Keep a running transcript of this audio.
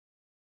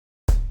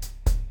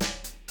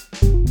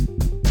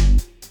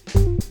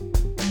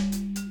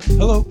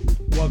Hello,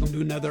 welcome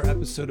to another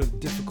episode of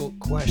Difficult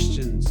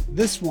Questions.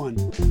 This one,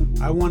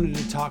 I wanted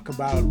to talk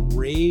about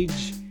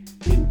rage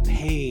and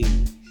pain.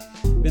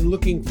 Been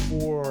looking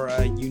for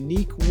a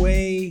unique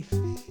way,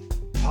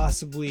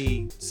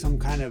 possibly some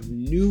kind of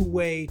new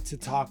way to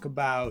talk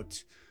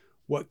about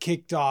what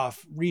kicked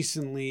off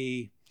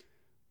recently,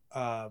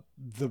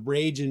 the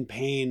rage and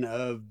pain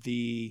of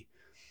the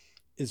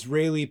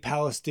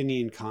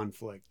Israeli-Palestinian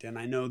conflict. And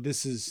I know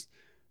this has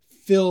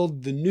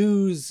filled the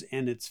news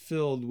and it's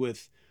filled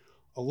with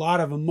a lot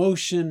of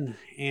emotion,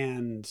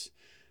 and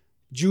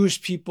Jewish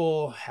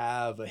people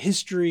have a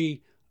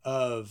history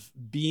of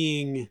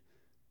being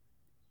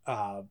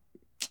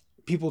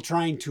people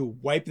trying to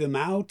wipe them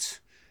out.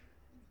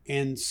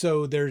 And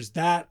so there's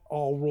that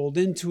all rolled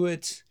into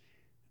it.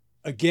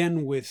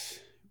 Again,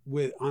 with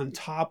on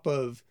top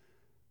of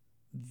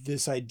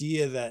this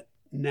idea that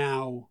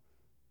now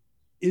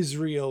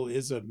Israel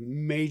is a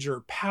major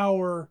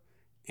power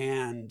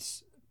and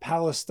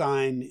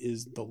Palestine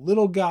is the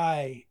little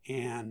guy,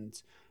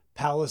 and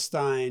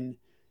Palestine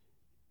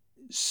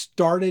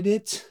started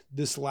it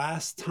this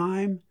last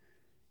time.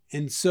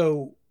 And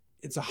so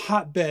it's a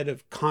hotbed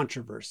of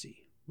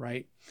controversy,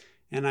 right?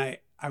 And I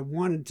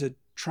wanted to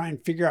try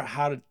and figure out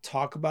how to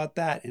talk about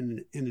that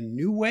in a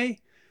new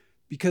way,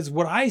 because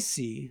what I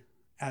see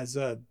as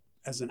an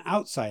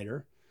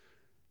outsider,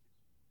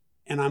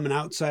 and I'm an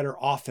outsider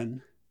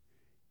often,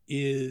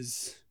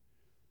 is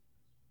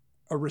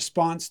a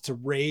response to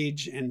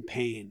rage and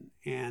pain.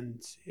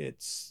 And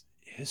it's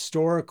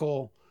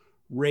historical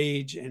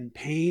rage and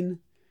pain.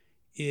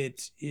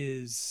 It's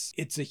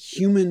a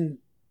human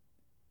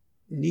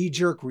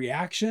knee-jerk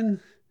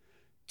reaction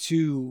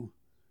to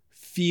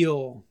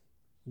feel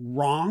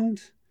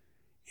wronged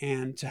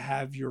and to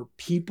have your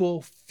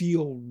people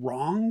feel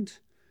wronged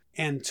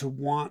and to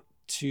want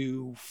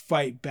to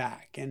fight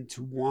back and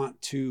to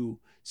want to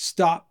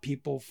stop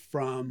people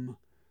from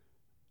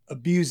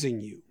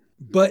abusing you.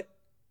 But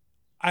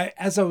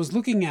as I was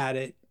looking at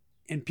it,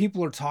 and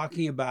people are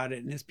talking about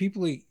it, and as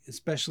people,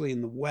 especially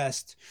in the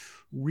West,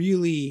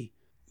 really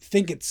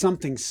think it's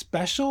something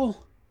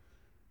special,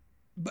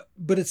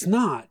 but it's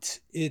not.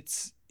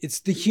 It's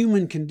the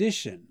human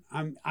condition.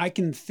 I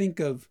can think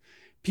of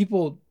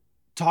people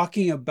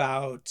talking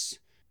about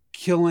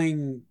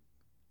killing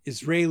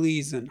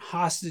Israelis and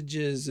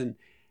hostages, and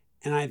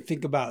I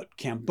think about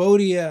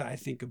Cambodia, I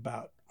think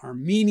about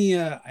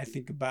Armenia, I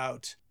think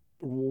about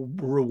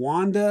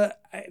Rwanda.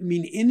 I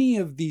mean, any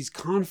of these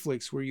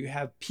conflicts where you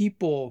have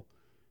people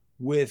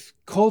with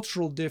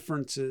cultural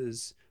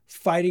differences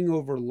fighting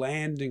over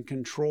land and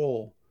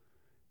control,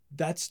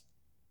 that's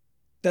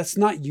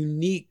not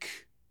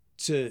unique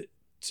to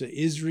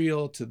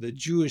Israel, to the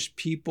Jewish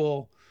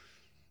people.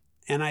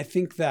 And I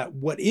think that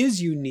what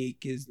is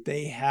unique is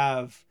they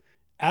have,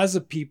 as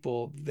a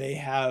people, they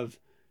have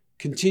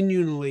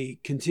continually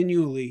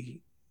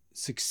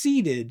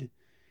succeeded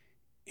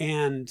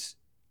and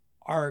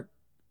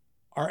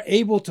are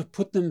able to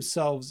put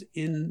themselves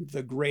in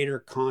the greater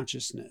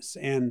consciousness.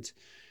 And,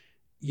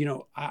 you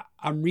know,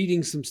 I'm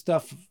reading some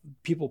stuff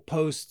people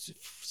post,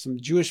 some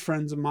Jewish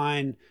friends of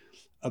mine,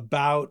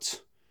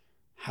 about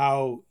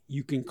how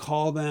you can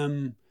call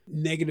them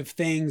negative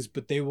things,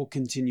 but they will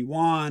continue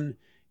on.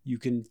 You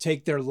can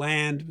take their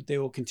land, but they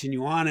will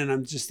continue on. And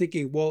I'm just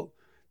thinking, well,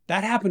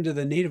 that happened to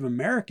the Native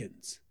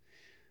Americans.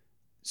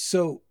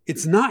 So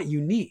it's not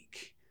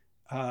unique.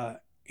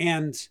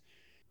 And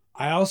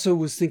I also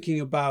was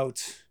thinking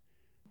about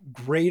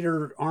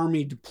greater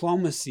army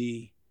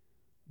diplomacy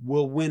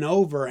will win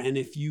over. And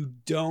if you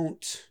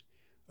don't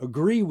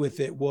agree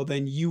with it, well,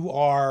 then you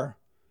are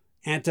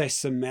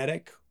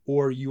anti-Semitic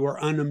or you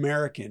are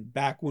un-American.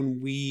 Back when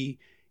we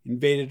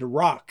invaded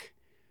Iraq,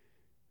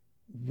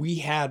 we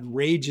had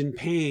rage and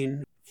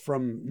pain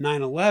from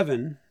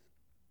 9/11.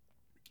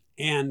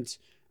 And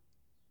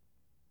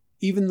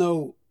even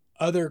though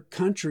other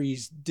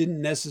countries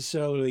didn't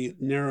necessarily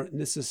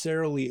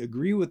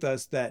agree with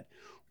us that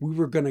we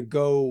were going to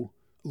go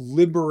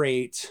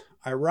liberate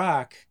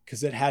Iraq,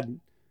 because it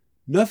had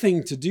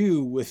nothing to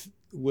do with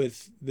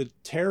the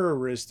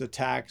terrorist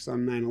attacks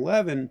on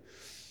 9/11.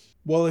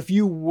 Well, if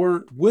you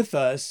weren't with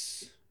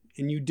us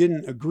and you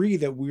didn't agree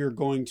that we were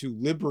going to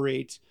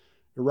liberate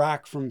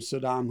Iraq from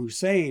Saddam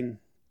Hussein,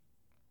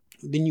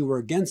 then you were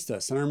against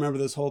us. And I remember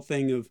this whole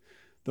thing of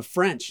the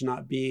French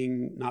not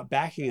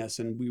backing us,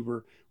 and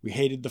we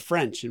hated the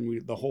French,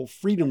 and the whole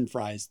freedom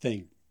fries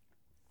thing.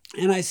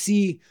 And I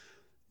see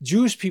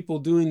Jewish people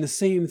doing the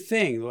same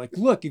thing. They're like,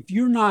 look, if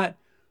you're not,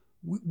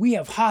 we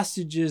have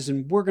hostages,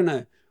 and we're going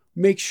to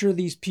make sure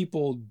these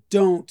people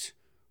don't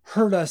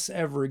hurt us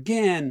ever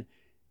again.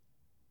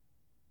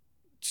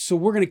 So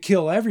we're going to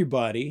kill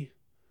everybody,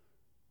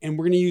 and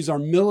we're going to use our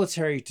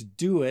military to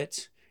do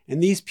it.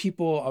 And these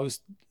people, I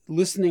was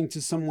listening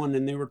to someone,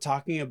 and they were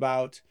talking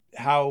about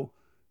how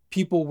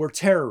people were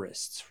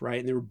terrorists, right?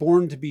 And they were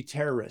born to be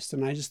terrorists.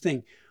 And I just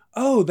think,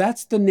 oh,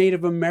 that's the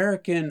Native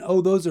American. Oh,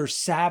 those are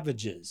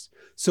savages.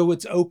 So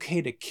it's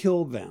okay to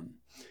kill them.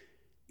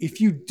 If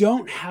you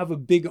don't have a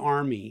big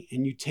army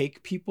and you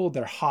take people,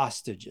 they're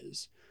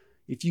hostages.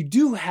 if you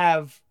do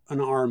have an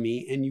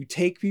army and you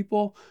take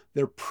people,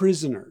 they're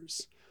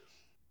prisoners.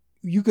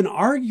 You can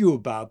argue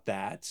about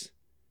that,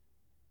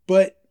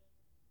 but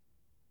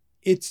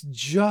it's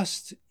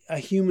just a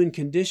human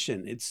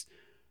condition. It's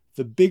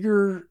the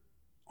bigger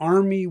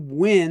army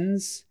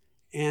wins,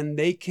 and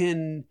they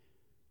can,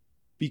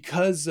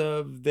 because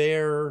of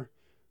their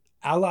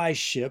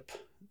allyship,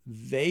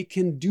 they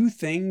can do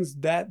things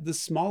that the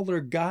smaller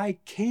guy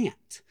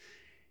can't.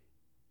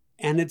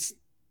 And it's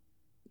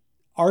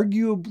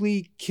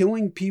arguably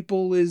killing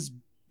people is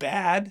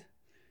bad,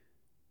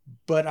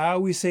 but I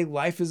always say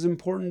life is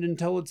important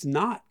until it's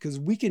not, because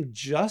we can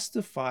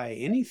justify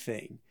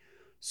anything.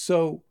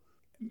 So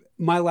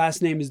my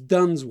last name is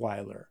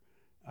Dunsweiler.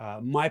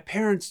 My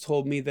parents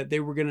told me that they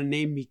were going to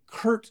name me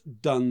Kurt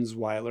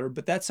Dunsweiler,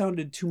 but that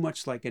sounded too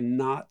much like a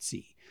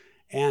Nazi.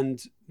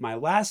 And my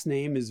last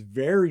name is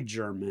very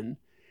German,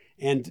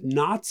 and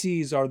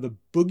Nazis are the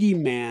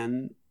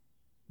boogeyman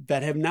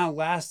that have now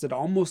lasted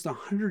almost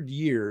 100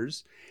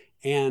 years.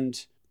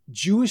 And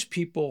Jewish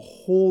people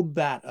hold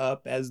that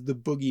up as the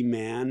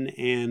boogeyman,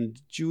 and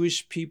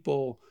Jewish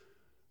people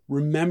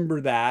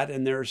remember that.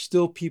 And there are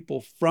still people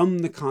from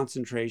the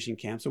concentration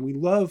camps. And we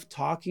love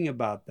talking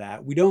about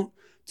that. We don't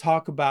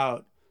talk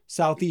about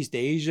Southeast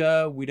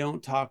Asia. We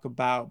don't talk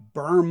about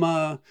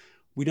Burma.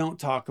 We don't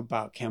talk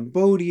about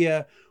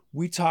Cambodia.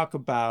 We talk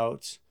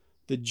about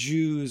the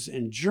Jews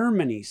in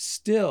Germany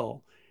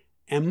still.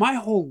 And my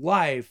whole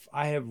life,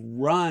 I have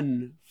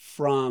run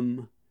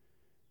from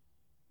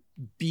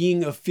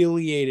being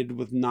affiliated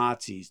with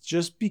Nazis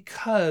just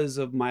because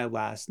of my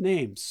last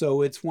name.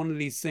 So it's one of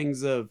these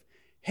things of,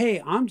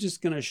 hey, I'm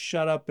just going to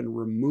shut up and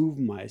remove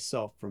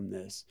myself from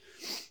this.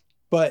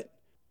 But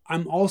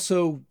I'm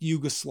also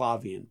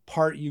Yugoslavian,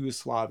 part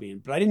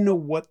Yugoslavian, but I didn't know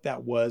what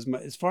that was.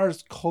 As far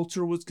as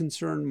culture was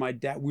concerned, my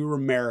dad, we were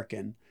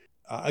American.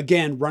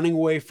 Again, running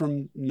away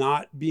from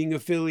not being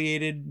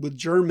affiliated with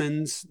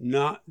Germans,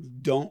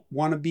 don't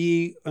want to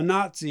be a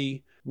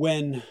Nazi.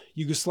 When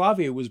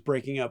Yugoslavia was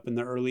breaking up in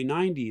the early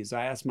 90s,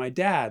 I asked my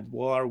dad,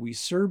 well, are we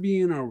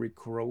Serbian? Are we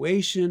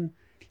Croatian?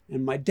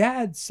 And my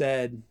dad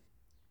said,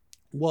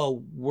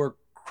 well, we're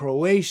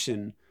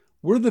Croatian.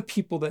 We're the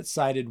people that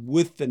sided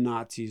with the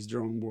Nazis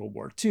during World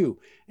War II.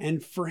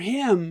 And for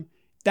him,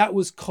 that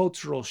was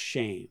cultural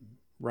shame,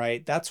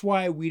 right? That's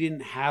why we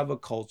didn't have a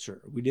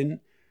culture.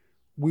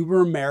 We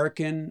were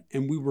American,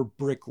 and we were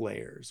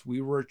bricklayers.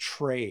 We were a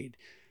trade,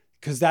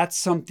 because that's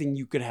something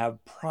you could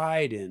have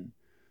pride in.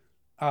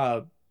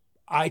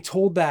 I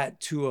told that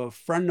to a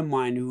friend of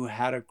mine who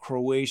had a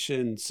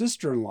Croatian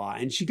sister-in-law,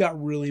 and she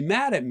got really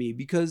mad at me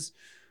because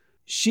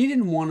she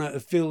didn't want to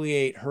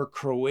affiliate her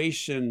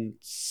Croatian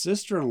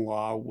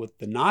sister-in-law with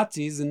the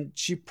Nazis. And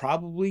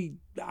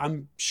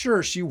I'm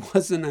sure she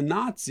wasn't a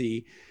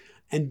Nazi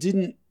and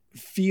didn't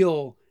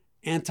feel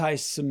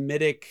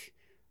anti-Semitic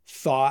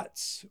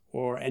thoughts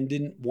and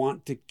didn't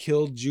want to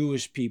kill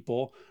Jewish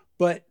people.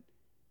 But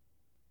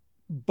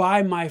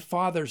by my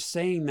father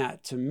saying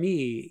that to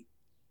me,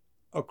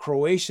 a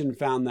Croatian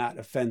found that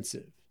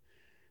offensive.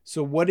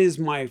 So what is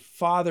my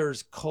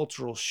father's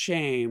cultural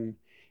shame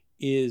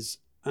is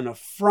an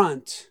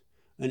affront,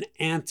 an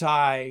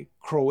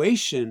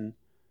anti-Croatian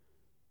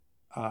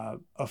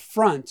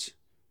affront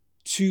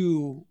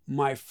to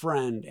my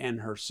friend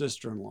and her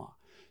sister-in-law.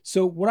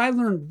 So what I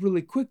learned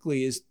really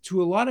quickly is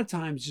to a lot of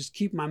times just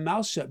keep my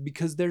mouth shut,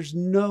 because there's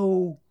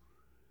no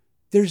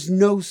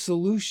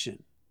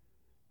solution.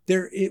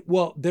 There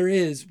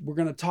is, we're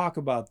going to talk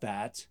about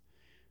that,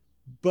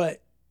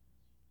 but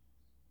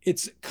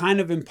it's kind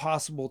of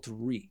impossible to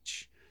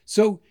reach.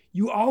 So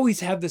you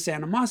always have this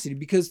animosity,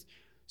 because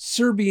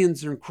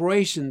Serbians and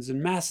Croatians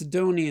and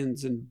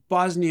Macedonians and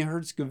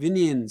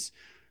Bosnia-Herzegovinians,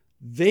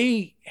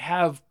 they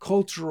have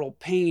cultural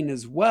pain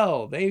as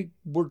well. They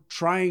were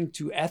trying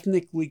to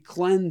ethnically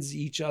cleanse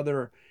each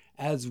other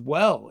as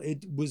well.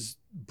 It was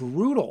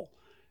brutal.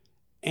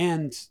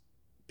 And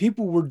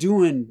people were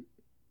doing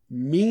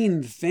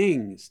mean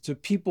things to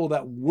people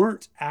that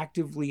weren't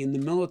actively in the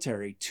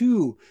military,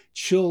 to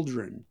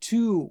children,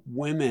 to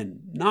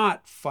women,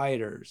 not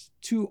fighters,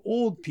 to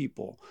old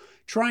people,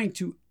 trying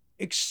to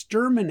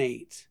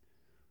exterminate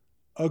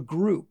a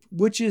group,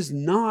 which is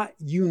not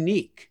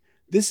unique.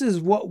 This is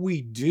what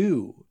we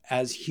do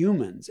as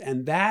humans,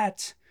 and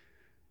that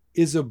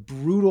is a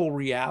brutal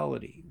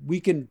reality. We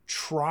can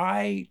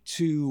try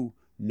to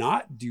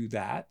not do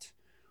that.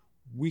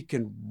 We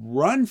can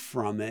run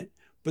from it,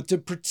 but to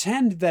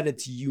pretend that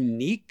it's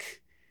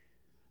unique,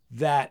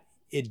 that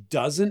it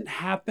doesn't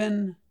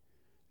happen,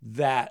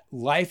 that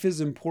life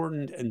is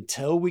important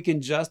until we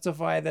can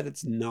justify that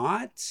it's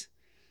not,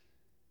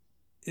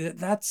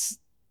 it's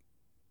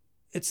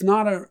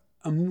not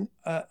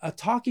a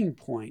talking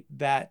point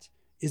that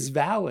is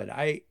valid.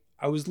 I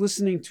was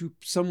listening to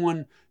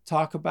someone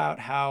talk about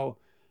how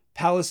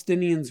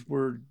Palestinians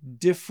were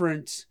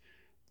different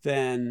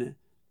than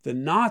the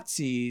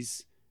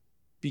Nazis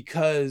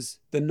because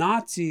the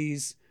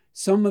Nazis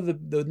some of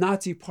the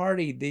Nazi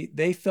party,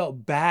 they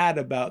felt bad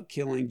about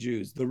killing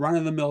Jews. The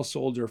run-of-the-mill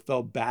soldier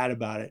felt bad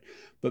about it,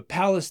 but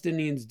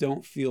Palestinians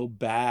don't feel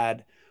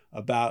bad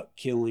about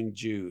killing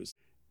Jews.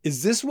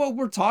 Is this what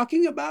we're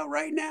talking about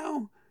right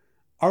now?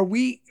 Are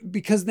we?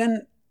 Because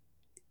then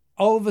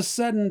all of a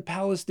sudden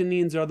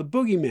Palestinians are the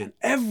boogeyman.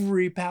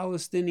 Every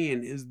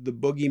Palestinian is the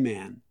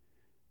boogeyman.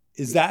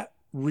 Is that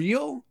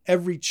real?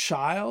 Every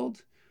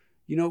child?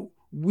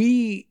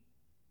 We,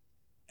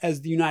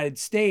 as the United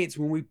States,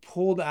 when we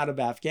pulled out of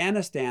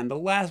Afghanistan,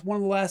 one of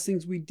the last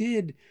things we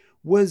did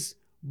was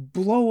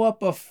blow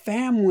up a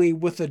family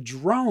with a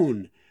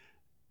drone.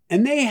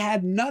 And they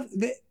had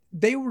nothing.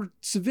 They were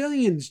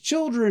civilians,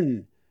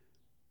 children.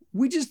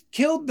 We just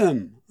killed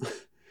them.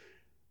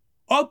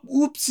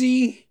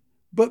 Oopsie.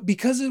 But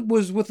because it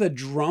was with a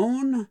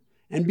drone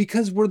and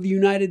because we're the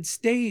United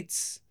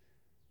States,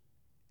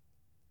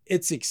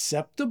 it's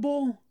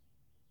acceptable,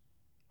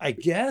 I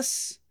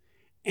guess.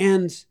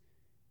 And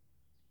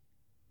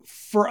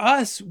for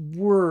us,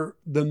 we're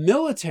the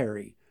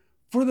military.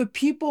 For the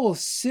people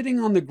sitting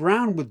on the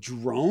ground with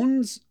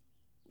drones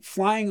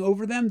flying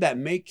over them that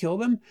may kill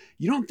them,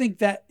 you don't think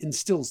that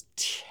instills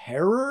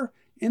terror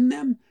in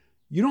them?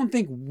 You don't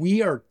think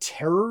we are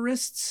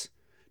terrorists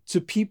to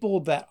people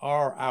that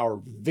are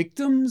our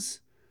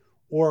victims,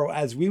 or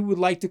as we would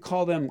like to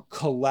call them,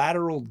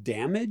 collateral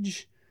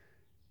damage?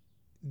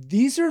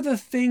 These are the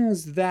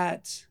things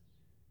that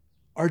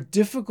are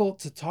difficult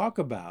to talk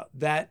about,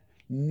 that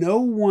no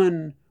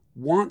one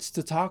wants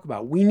to talk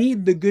about. We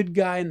need the good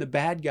guy and the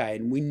bad guy,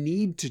 and we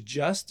need to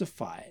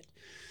justify it.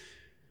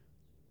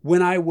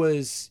 When I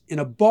was in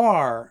a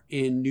bar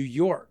in New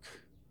York,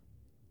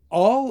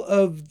 all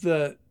of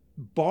the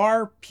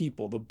bar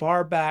people, the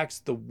bar backs,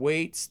 the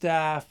wait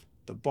staff,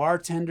 the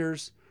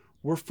bartenders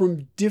were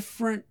from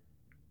different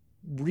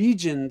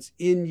regions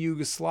in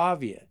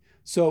Yugoslavia.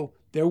 So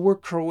there were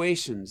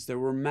Croatians, there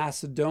were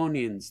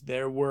Macedonians,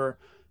 there were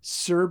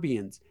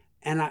Serbians,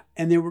 and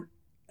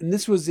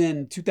this was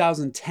in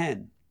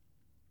 2010.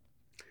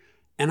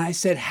 And I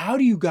said, "How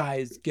do you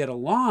guys get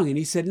along?" And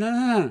he said,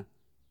 No.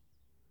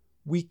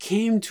 We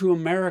came to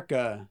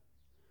America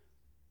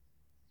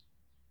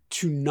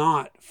to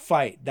not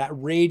fight. That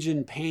rage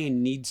and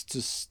pain needs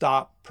to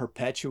stop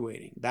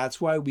perpetuating.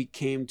 That's why we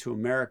came to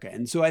America.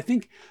 And so I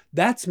think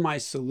that's my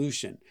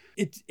solution.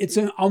 It's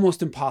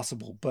almost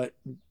impossible, but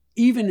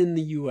even in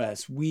the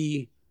US,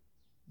 we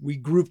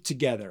group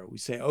together. We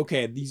say,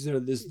 okay, this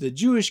is the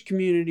Jewish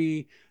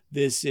community,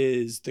 this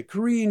is the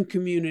Korean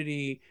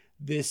community,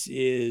 this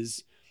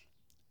is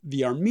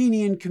the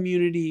Armenian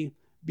community,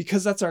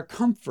 because that's our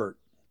comfort.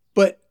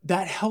 But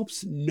that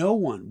helps no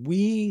one.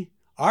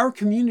 Our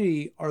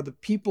community are the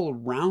people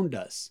around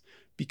us,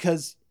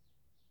 because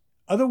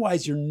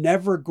otherwise you're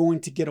never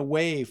going to get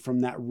away from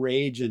that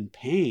rage and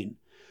pain.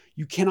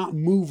 You cannot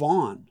move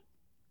on.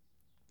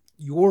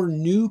 Your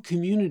new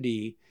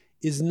community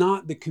is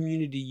not the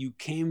community you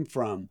came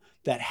from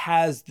that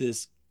has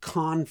this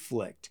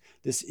conflict,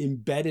 this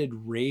embedded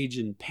rage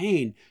and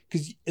pain.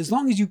 Because as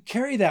long as you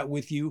carry that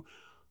with you,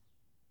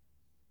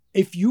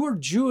 if you are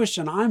Jewish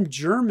and I'm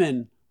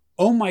German,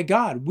 oh my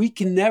God, we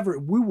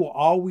will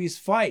always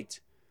fight.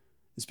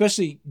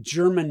 Especially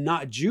German,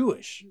 not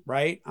Jewish,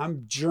 right?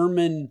 I'm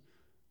German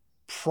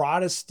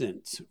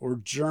Protestant or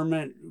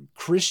German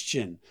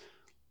Christian.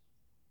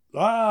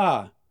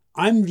 I'm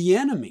the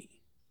enemy.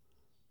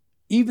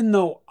 Even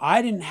though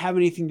I didn't have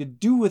anything to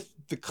do with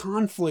the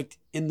conflict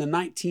in the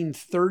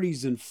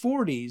 1930s and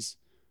 40s,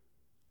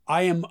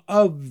 I am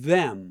of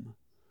them.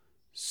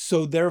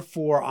 So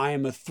therefore, I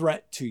am a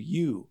threat to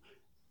you.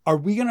 Are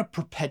we going to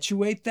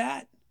perpetuate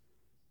that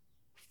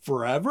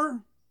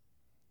forever?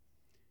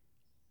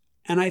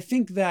 And I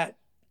think that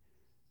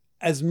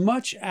as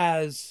much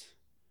as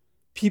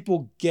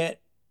people get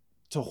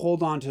to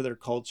hold on to their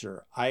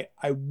culture, I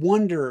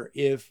wonder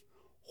if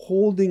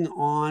holding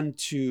on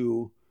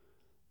to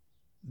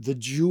the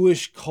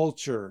Jewish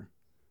culture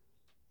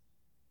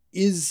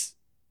is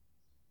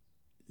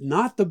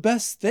not the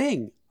best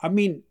thing. I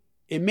mean,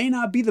 it may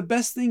not be the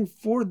best thing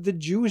for the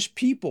Jewish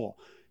people.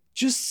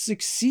 Just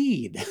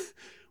succeed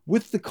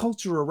with the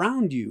culture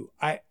around you,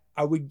 I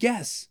would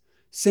guess.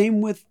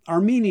 Same with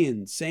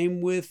Armenians,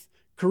 same with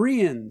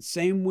Koreans,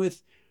 same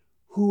with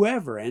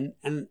whoever. And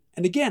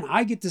again,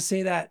 I get to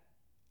say that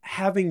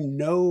having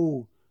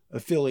no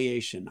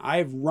affiliation.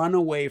 I've run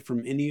away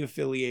from any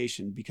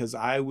affiliation because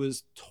I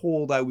was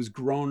told, I was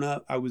grown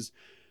up, I was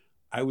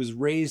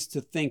raised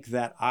to think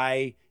that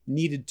I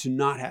needed to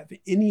not have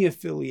any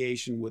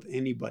affiliation with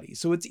anybody.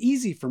 So it's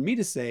easy for me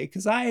to say,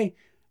 because I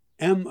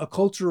am a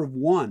culture of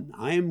one.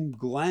 I am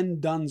Glenn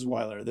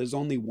Dunsweiler. There's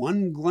only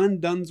one Glenn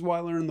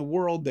Dunsweiler in the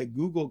world that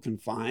Google can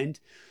find.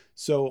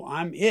 So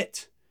I'm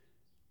it.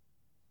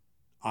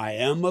 I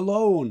am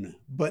alone.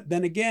 But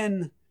then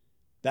again,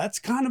 that's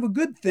kind of a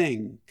good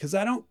thing, because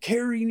I don't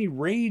carry any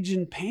rage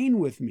and pain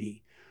with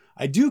me.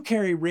 I do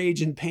carry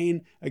rage and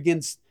pain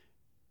against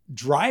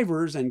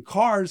drivers and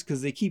cars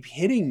because they keep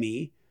hitting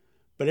me.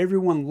 but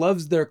everyone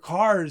loves their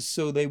cars,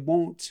 so they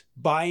won't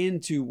buy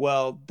into,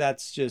 well,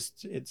 it's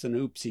an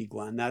oopsie,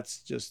 Glenn.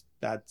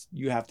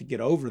 You have to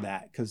get over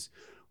that, because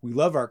we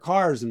love our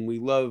cars and we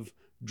love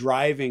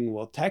driving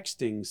while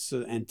texting,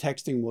 and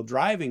texting while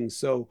driving.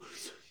 So,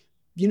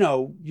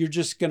 you're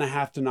just going to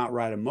have to not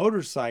ride a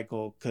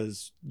motorcycle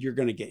because you're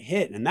going to get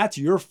hit, and that's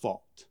your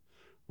fault,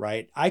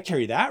 right? I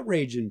carry that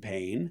rage and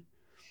pain.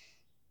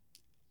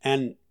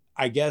 And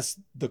I guess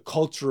the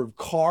culture of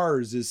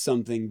cars is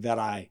something that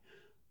I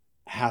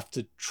have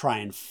to try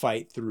and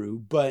fight through,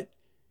 but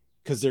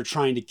because they're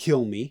trying to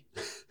kill me.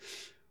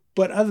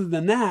 But other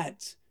than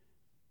that,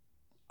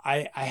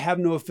 I have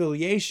no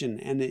affiliation,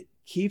 and it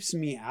keeps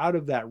me out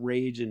of that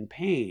rage and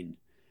pain.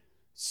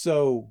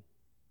 So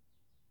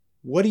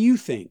what do you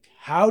think?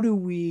 How do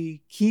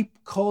we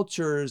keep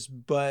cultures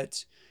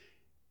but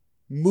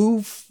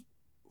move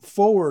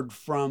forward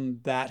from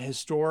that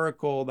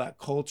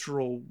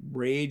cultural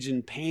rage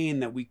and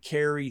pain that we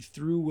carry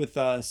through with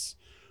us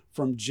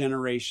from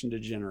generation to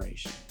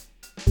generation?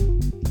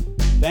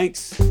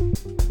 Thanks.